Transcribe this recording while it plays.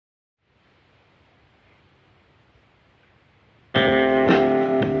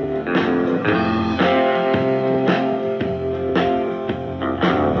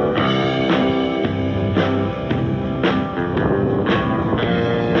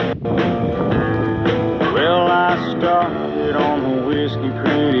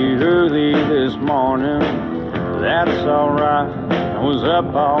that's alright. I was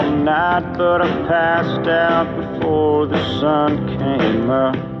up all night, but I passed out before the sun came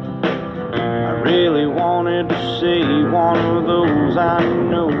up. I really wanted to see one of those. I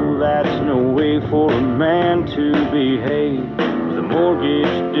know that's no way for a man to behave, with a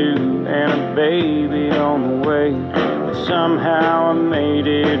mortgage due and a baby on the way. But somehow I made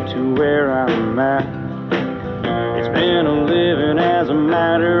it to where I'm at. It's been a living, as a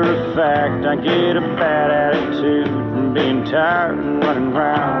matter of fact. I get a bad attitude from being tired and running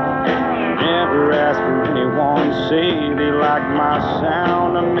round. Never asked for anyone to say they like my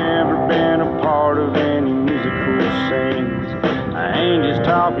sound. I've never been a part of any musical scenes. I ain't just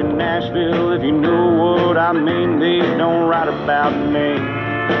talking Nashville, if you know what I mean. They don't write about me in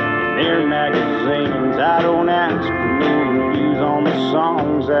their magazines. I don't ask for no reviews on the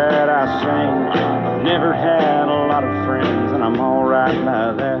songs that I sing. I've never had a lot of friends, and I'm alright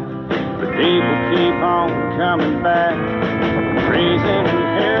by that. But people keep on coming back, praising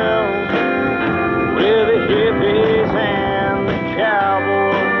hell with the hippies and the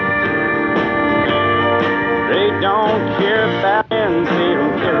cowboys. They don't care about ends, they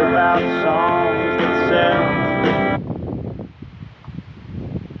don't care about songs that sell.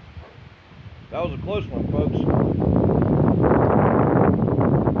 That was a close one, folks.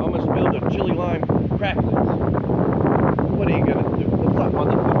 Almost spilled a chili lime cracklings. What are you gonna do? What's up,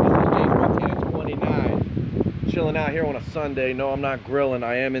 motherfuckers? It's James Montana 29. Chilling out here on a Sunday. No, I'm not grilling.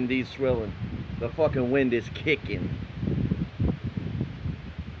 I am indeed swilling. The fucking wind is kicking.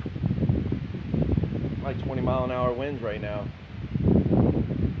 Like 20-mile-an-hour winds right now.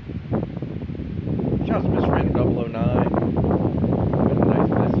 Shouts to Miss Random 009. Got a nice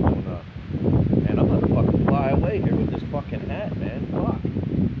message on and I'm gonna fucking fly away here with this fucking hat, man. Fuck.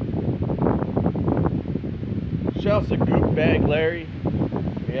 Shouts to Goop Bag Larry.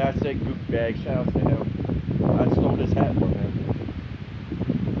 Yeah, I said Goop Bag. Shouts to him. I stole this hat from him.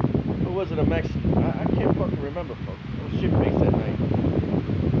 Who was it, a Mexican? I can't fucking remember, folks. I was shit-faced that night.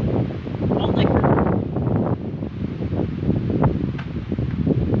 Malt liquor.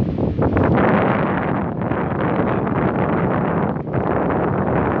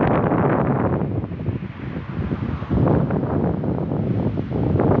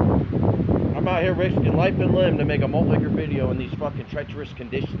 I'm out here risking life and limb to make a malt liquor video in these fucking treacherous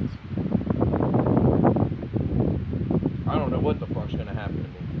conditions. I don't know what the fuck's gonna happen to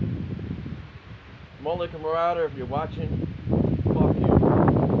me. Malt Liquor Marauder, if you're watching, fuck you.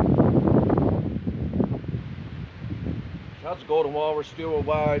 Shouts to Golden Walrus, Steel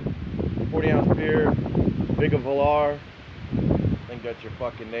Wide, 40-ounce beer, Big of Valar. I think that's your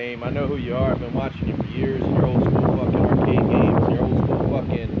fucking name. I know who you are. I've been watching you for years in your old school fucking arcade games, your old school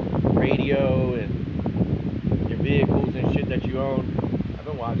fucking radio, and your vehicles and shit that you own. I've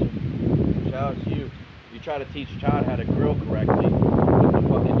been watching. Shout out to you. You try to teach Todd how to grill correctly with the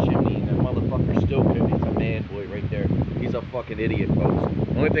fucking chimney, and that motherfucker still couldn't. He's a man boy right there. He's a fucking idiot, folks.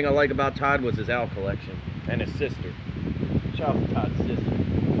 The only thing I like about Todd was his owl collection and his sister. Shout out to Todd's sister.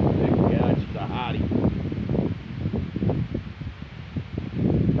 Big God, she's a hottie.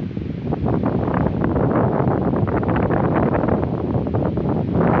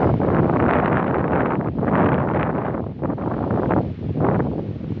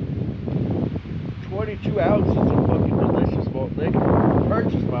 Ounces of fucking delicious malt liquor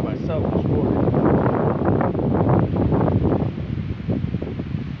purchased by myself this morning.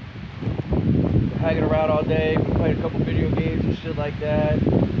 Been hanging around all day, been playing a couple video games and shit like that.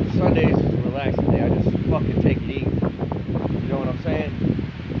 Sundays is a relaxing day. I just fucking take it easy. You know what I'm saying?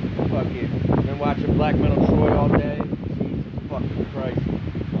 Fucking been watching Black Metal Troy all day. Jesus fucking Christ.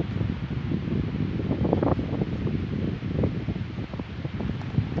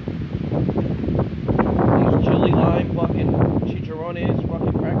 Chicharrones,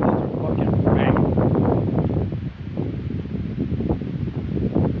 fucking cracklings are fucking banging.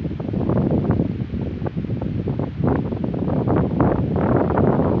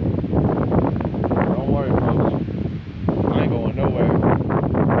 Don't worry, folks. I ain't going nowhere.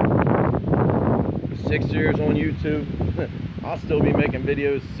 6 years on YouTube. I'll still be making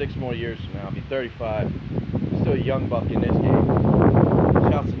videos 6 more years from now. I'll be 35. I'm still a young buck in this game.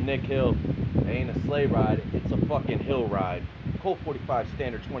 Shouts to Nick Hill. It ain't a sleigh ride, it's a fucking hill ride. Colt 45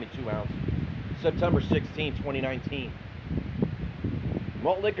 standard 22 ounce. September 16, 2019.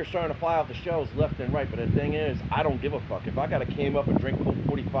 Malt liquor starting to fly off the shelves left and right, but the thing is, I don't give a fuck. If I gotta came up and drink Colt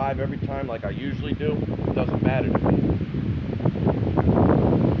 45 every time like I usually do, it doesn't matter to me.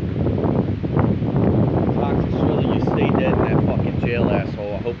 Toxic Shirley, you stay dead in that fucking jail,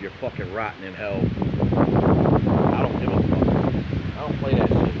 asshole. I hope you're fucking rotten in hell. I don't give a fuck. I don't play that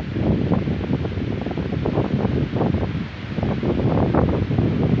shit.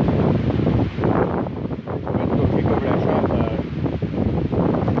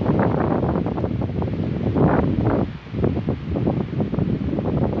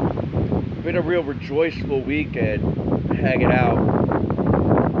 real rejoiceful weekend, hanging out.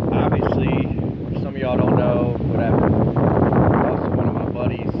 Obviously, some of y'all don't know, whatever. Also, one of my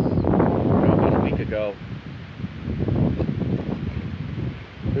buddies, about a week ago.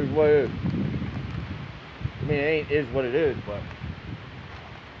 Here's what it is. I mean, it is what it is, but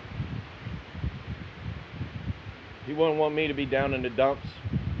he wouldn't want me to be down in the dumps.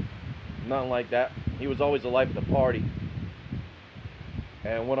 Nothing like that. He was always the life of the party.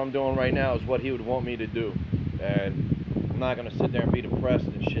 And what I'm doing right now is what he would want me to do. And I'm not going to sit there and be depressed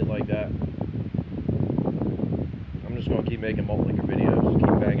and shit like that. I'm just going to keep making malt liquor videos.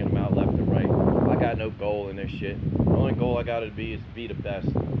 Keep banging them out left and right. I got no goal in this shit. The only goal I got to be is to be the best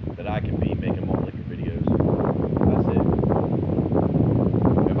that I can be making malt liquor videos. That's it.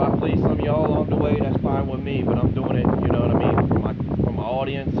 If I please some of y'all along the way, that's fine with me. But I'm doing it, you know what I mean, for my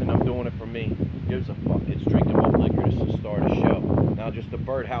audience, and I'm doing it for me. Gives a fuck. It's drinking malt liquor just to start a show. Now just the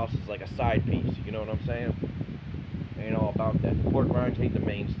birdhouse is like a side piece, you know what I'm saying? Ain't all about that. Pork rinds ain't the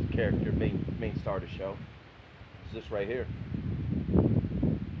main character, main star of the show. It's this right here.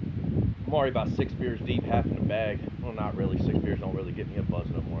 I'm already about 6 beers deep, half in the bag. Well, not really. 6 beers don't really get me a buzz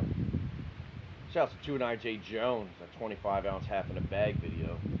no more. Shouts to 2-9J Jones, a 25-ounce half in a bag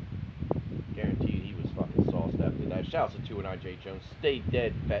video. Guaranteed he was fucking sauced after that. Shouts to 2-9J Jones. Stay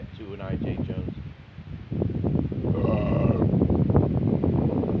dead, fat 2-9J Jones.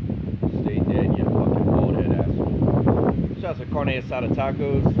 Stay dead, you fucking bald head asshole. Shouts to Carne Asada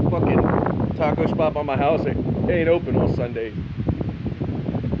Tacos. Fucking taco spot by my house. It ain't open on Sundays.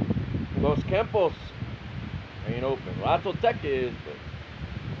 Los Campos ain't open. Ratoteca is, but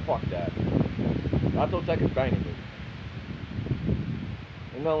fuck that. Ratoteca is banging, dude.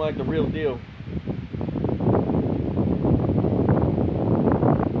 Ain't nothing like the real deal.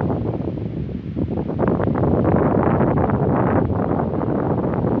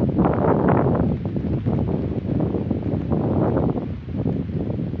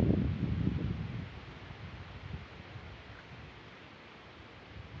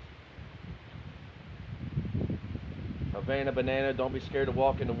 Havana Banana, don't be scared to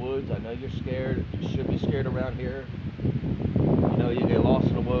walk in the woods. I know you're scared. You should be scared around here. You know, you get lost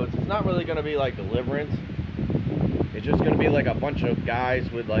in the woods. It's not really going to be like Deliverance. It's just going to be like a bunch of guys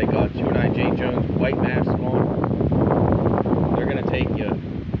with like 2-9J Jones white masks on. They're going to take you.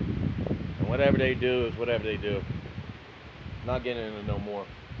 And whatever they do is whatever they do. Not getting into no more.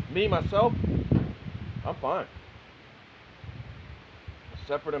 Me, myself, I'm fine.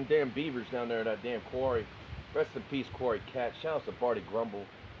 Except for them damn beavers down there at that damn quarry. Rest in peace, Quarry Cat. Shout out to Barty Grumble.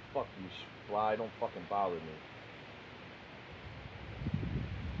 Fuck you, fly. Don't fucking bother me.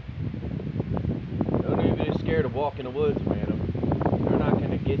 Don't even be scared to walk in the woods, Havana. They're not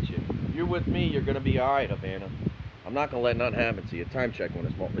going to get you. If you're with me, you're going to be alright, Havana. I'm not going to let nothing happen to you. Time check on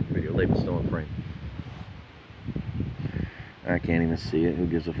this malt liquor video. Label's still in frame. I can't even see it. Who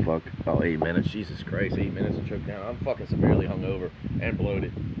gives a fuck? Oh, 8 minutes. Jesus Christ. 8 minutes to choke down. I'm fucking severely hungover and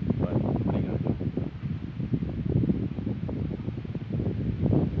bloated. But what are you gonna do?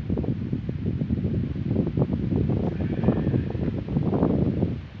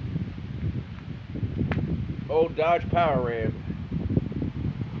 Old Dodge Power Ram.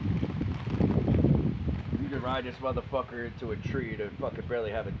 You can ride this motherfucker into a tree to fucking barely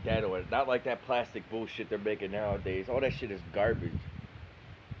have a dent on it. Not like that plastic bullshit they're making nowadays. All that shit is garbage.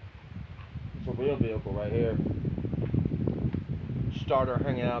 It's a real vehicle right here. Starter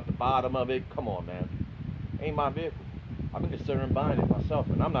hanging out the bottom of it. Come on, man. Ain't my vehicle. I've been considering buying it myself,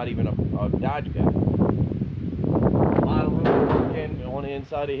 and I'm not even a Dodge guy. A lot of room on the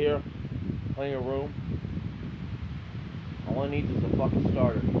inside of here. Plenty of room. All I need is a fucking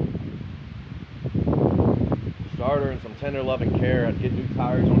starter. Starter and some tender loving care. I'd get new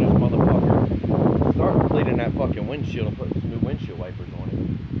tires on this motherfucker. Start cleaning that fucking windshield and put some new windshield wipers on it.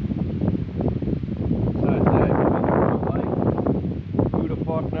 Besides that, who the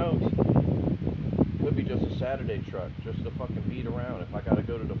fuck knows? Could be just a Saturday truck, just to fucking beat around. If I gotta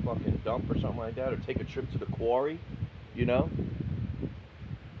go to the fucking dump or something like that, or take a trip to the quarry, you know?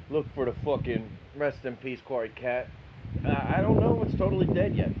 Look for the fucking rest in peace Quarry Cat. I don't know if it's totally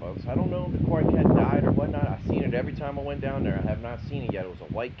dead yet, folks. I don't know if the Quarry Cat died or whatnot. I've seen it every time I went down there. I have not seen it yet. It was a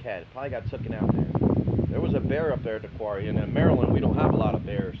white cat. It probably got taken out there. There was a bear up there at the quarry. And in Maryland, we don't have a lot of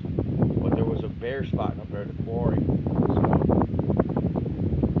bears. But there was a bear spot up there at the quarry. So,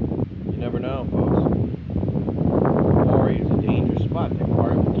 you never know, folks. The quarry is a dangerous spot. That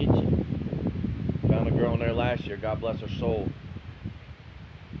quarry will get you. Found a girl in there last year. God bless her soul.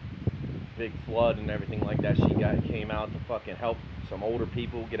 Big flood and everything like that. She came out to fucking help some older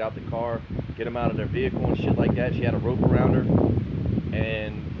people get out the car, get them out of their vehicle and shit like that. She had a rope around her,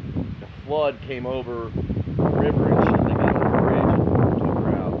 and the flood came over the river and shit. They got on the bridge and took her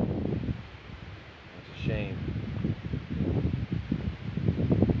out. It's a shame.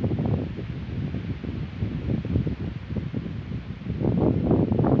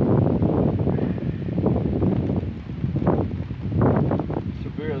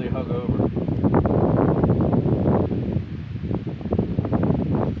 Severely hung over.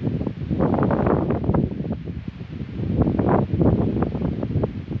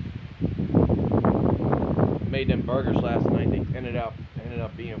 Made them burgers last night. They ended up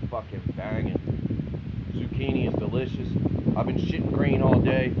being fucking banging. Zucchini is delicious. I've been shitting green all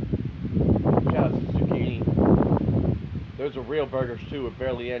day. Shout out to zucchini. Those are real burgers too, with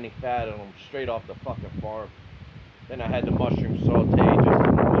barely any fat on them, straight off the fucking farm. Then I had the mushroom saute just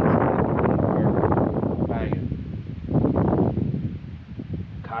in the burger. Banging.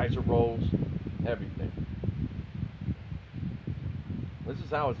 Kaiser rolls, everything. This is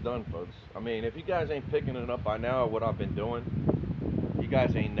how it's done, folks. I mean, if you guys ain't picking it up by now, what I've been doing, you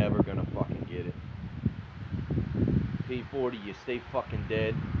guys ain't never gonna fucking get it. P40, you stay fucking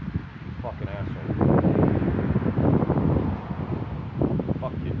dead. Fucking asshole.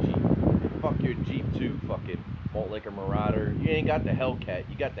 Fuck your Jeep. Fuck your Jeep too, fucking Malt Liquor Marauder. You ain't got the Hellcat,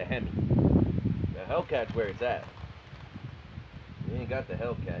 you got the Hemi. The Hellcat's where it's at. You ain't got the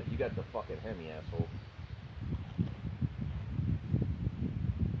Hellcat, you got the fucking Hemi, asshole.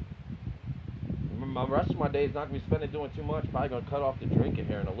 The rest of my day is not going to be spent doing too much. Probably going to cut off the drinking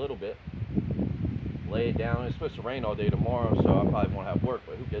here in a little bit. Lay it down. It's supposed to rain all day tomorrow, so I probably won't have work,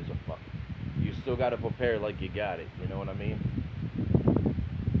 but who gives a fuck? You still got to prepare like you got it. You know what I mean?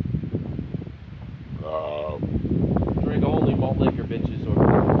 Drink only malt liquor, bitches, or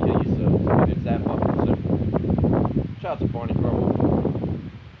kill yourselves. I mean, it's that fucking simple. Shout out to Barney Grumble.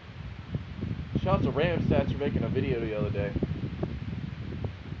 Shout out to Ramstats for making a video the other day.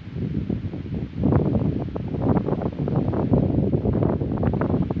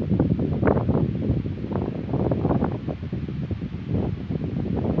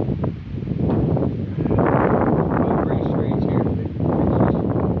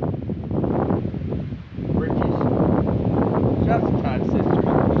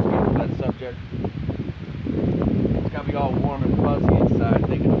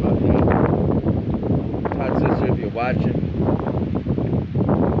 Watching.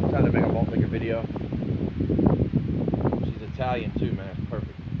 I'm trying to make a malt liquor video. She's Italian too, man. It's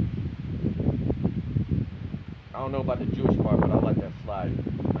perfect. I don't know about the Jewish part, but I let that slide.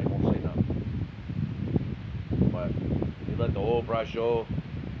 I ain't gonna say nothing. But you let the old brajol.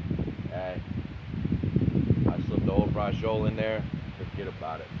 Hey, I slipped the old brajol in there. Forget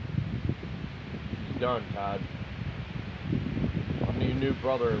about it. She's done, Todd. I'm your new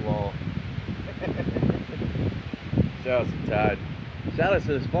brother-in-law. Shout out to Todd. Shout out to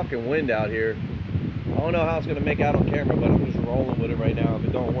this fucking wind out here. I don't know how it's going to make out on camera, but I'm just rolling with it right now. If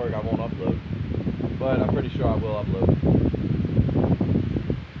it don't work, I won't upload. But I'm pretty sure I will upload.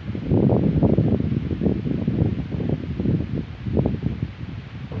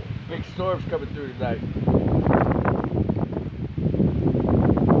 Big storms coming through tonight.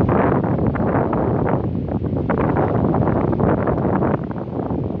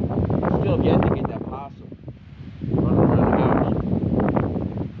 Still have yet to get that possum.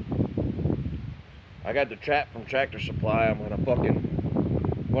 I got the trap from Tractor Supply. I'm gonna fucking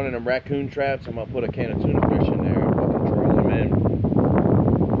one of them raccoon traps. I'm gonna put a can of tuna fish in there and fucking draw them in.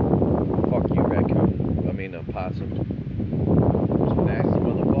 Fuck you, raccoon. I mean, possums. Some nasty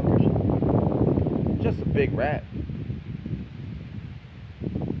motherfuckers. Just a big rat.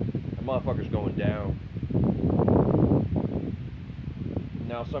 The motherfucker's going down.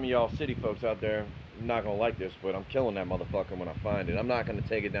 Now, some of y'all city folks out there, I'm not gonna like this, but I'm killing that motherfucker when I find it. I'm not gonna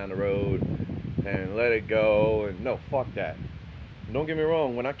take it down the road and let it go, and no, fuck that. Don't get me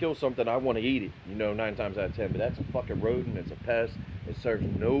wrong, when I kill something, I want to eat it, you know, 9 times out of 10, but that's a fucking rodent, it's a pest, it serves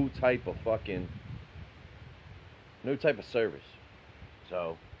no type of service.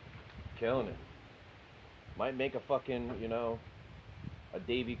 So, killing it. Might make a fucking, you know, a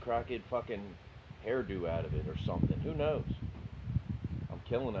Davy Crockett fucking hairdo out of it or something, who knows? I'm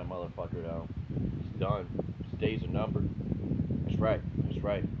killing that motherfucker though. It's done. His days are numbered. That's right. That's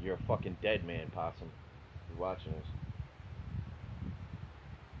right. You're a fucking dead man, possum. You're watching this.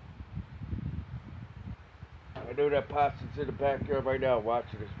 I know that possum's in the backyard right now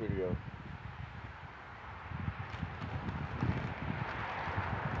watching this video.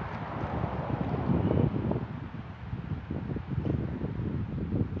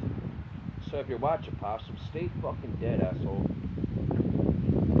 So if you're watching possum, stay fucking dead, asshole.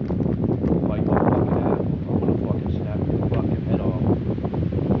 Bite your fucking head. I'm gonna fucking snap your fucking head off.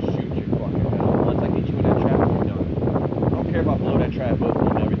 Shoot your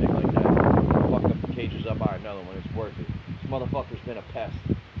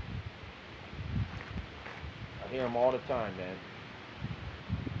hear them all the time, man.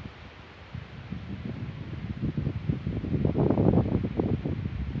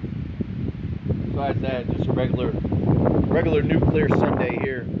 Besides that, just a regular nuclear Sunday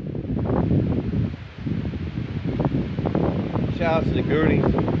here. Shout out to the Goonies.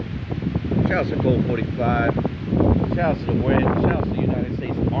 Shout out to Colt 45. Shout out to the Wind. Shout out to the United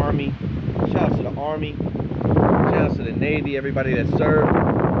States Army. Shout out to the Army. Shout out to the Navy, everybody that served.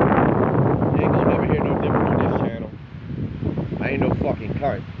 You ain't gonna never hear no different on this channel. I ain't no fucking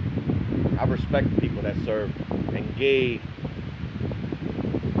cunt. I respect the people that served and gave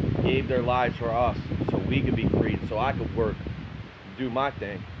their lives for us so we could be free, so I could work, do my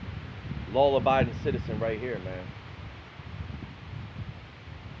thing. Law-abiding citizen right here, man.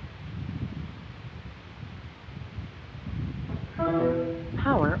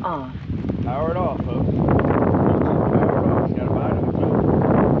 Power off. Power it off, folks. Power it off. You gotta buy them too.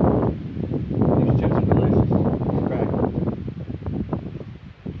 These chips are delicious. Crack.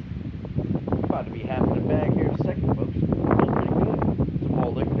 About to be half in the bag here in a second, folks. Smells pretty good. It's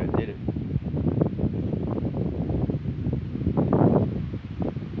all liquor that did it.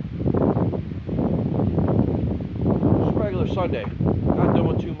 Just a regular Sunday. Not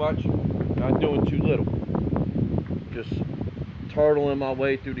doing too much. Not doing too little. Just turtling my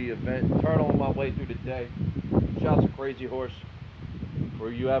way through the event, turtling my way through the day. Shouts to Crazy Horse, where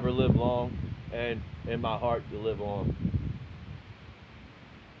you ever live long, and in my heart you live on.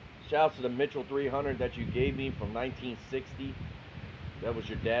 Shouts to the Mitchell 300 that you gave me from 1960. That was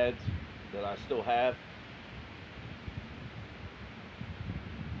your dad's, that I still have.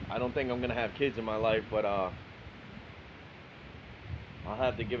 I don't think I'm gonna have kids in my life, but I'll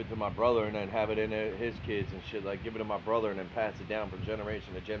have to give it to my brother and then have it in his kids and shit. Like, give it to my brother and then pass it down from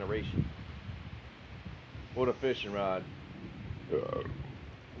generation to generation. What a fishing rod.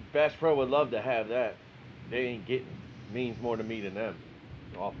 Bass Pro would love to have that. They ain't getting it. Means more to me than them.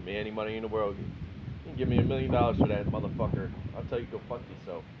 Offer me any money in the world. You can give me $1 million for that, motherfucker. I'll tell you, go fuck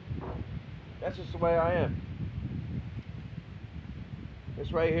yourself. That's just the way I am.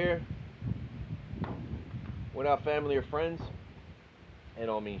 This right here, without family or friends, it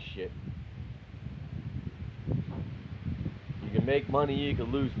don't mean shit. You can make money, you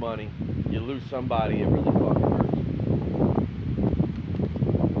can lose money. You lose somebody, it really fucking hurts.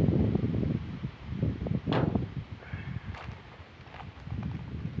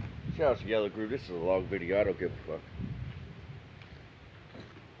 Shout out to Yellow Groove. This is a long video. I don't give a fuck.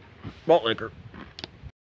 Malt liquor.